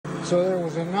So there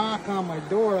was a knock on my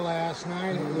door last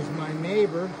night. It was my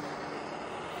neighbor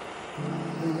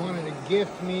who wanted to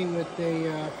gift me with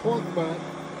a pork butt.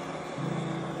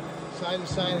 So I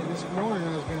decided this morning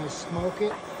I was going to smoke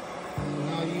it, and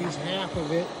I'll use half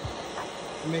of it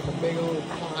to make a big old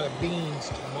pot of beans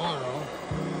tomorrow,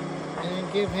 and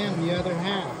then give him the other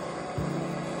half.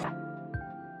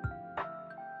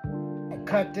 I'll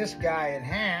cut this guy in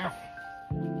half.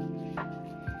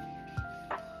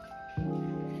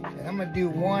 I'm going to do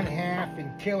one half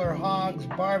in Killer Hogs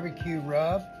barbecue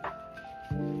rub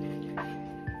and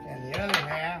the other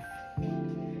half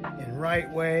in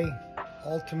Right Way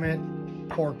Ultimate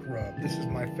pork rub. This is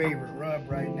my favorite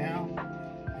rub right now.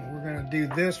 And we're going to do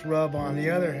this rub on the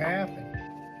other half.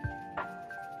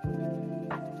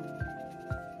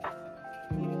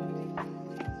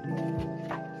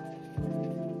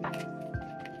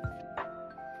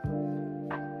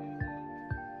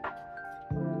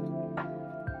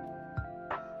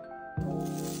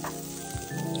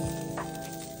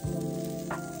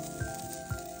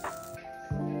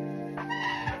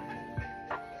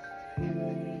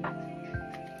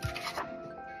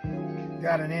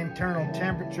 Got an internal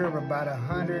temperature of about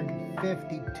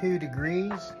 152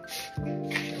 degrees. We'll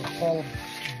pull them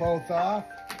both off.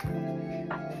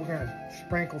 We're going to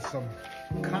sprinkle some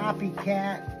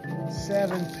Copycat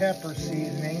 7 pepper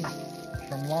seasoning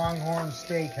from Longhorn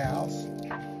Steakhouse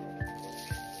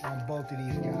on both of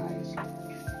these guys.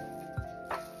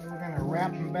 We're going to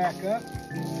wrap them back up,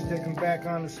 stick them back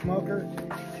on the smoker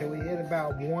till we hit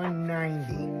about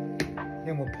 190.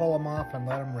 Then we'll pull them off and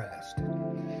let them rest.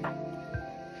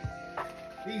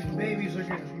 These babies are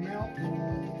going to melt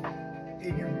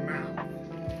in your mouth.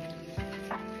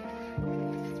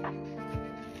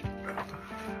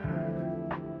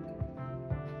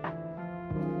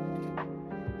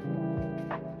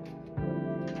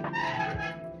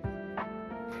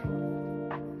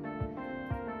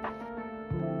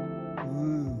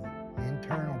 Ooh,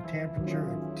 internal temperature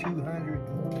of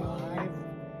 205.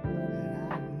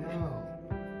 And I know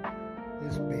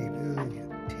this baby,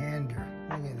 ooh, tender.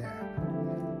 Look at that.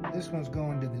 This one's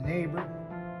going to the neighbor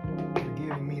for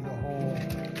giving me the whole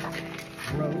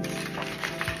roast.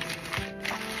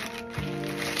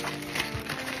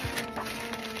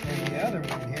 And the other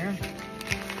one here is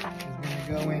going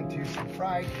to go into some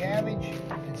fried cabbage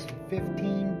and some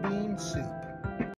 15 bean soup.